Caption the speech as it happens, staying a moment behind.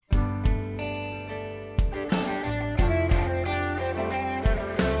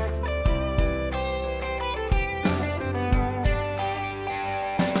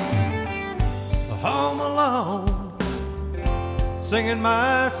singing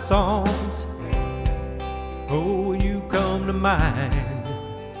my songs. Oh, you come to mind.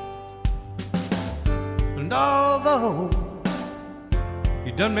 And although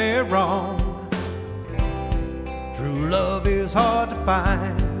you done me wrong, true love is hard to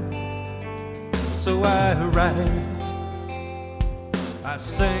find. So I write, I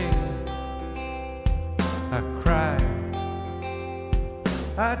sing, I cry,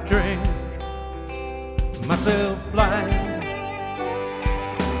 I drink myself blind.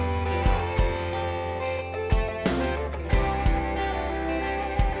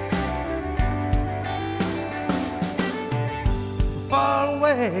 Far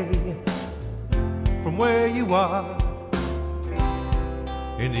away from where you are,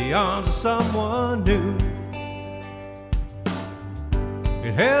 in the arms of someone new,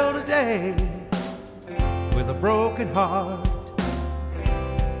 in hell today with a broken heart.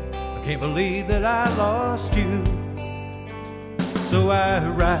 I can't believe that I lost you. So I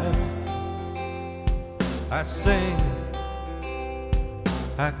write, I sing,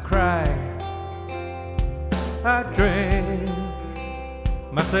 I cry, I drink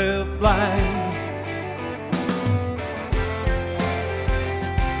myself blind.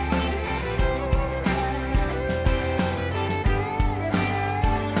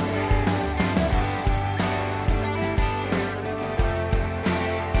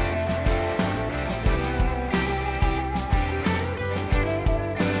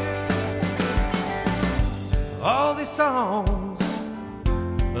 All these songs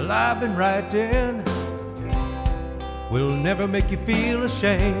that I've been writing will never make you feel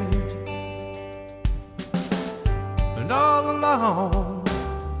ashamed. And all along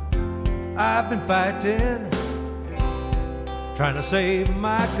I've been fighting, trying to save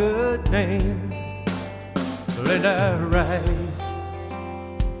my good name. And I write,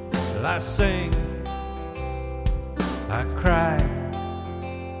 I sing, I cry,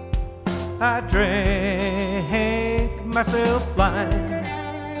 I drink myself blind.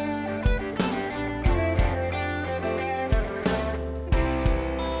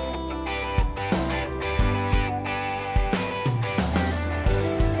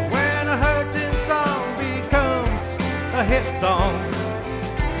 When a hurting song becomes a hit song,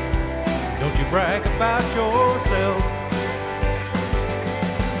 don't you brag about yourself.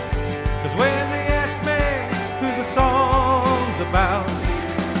 'Cause when they ask me who the song's about,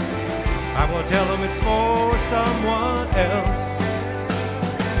 I will tell them it's for someone else.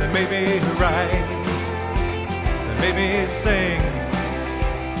 That made me write, that made me sing,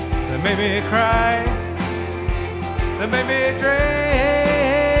 that made me cry, that made me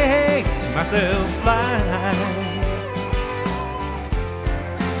drink myself blind.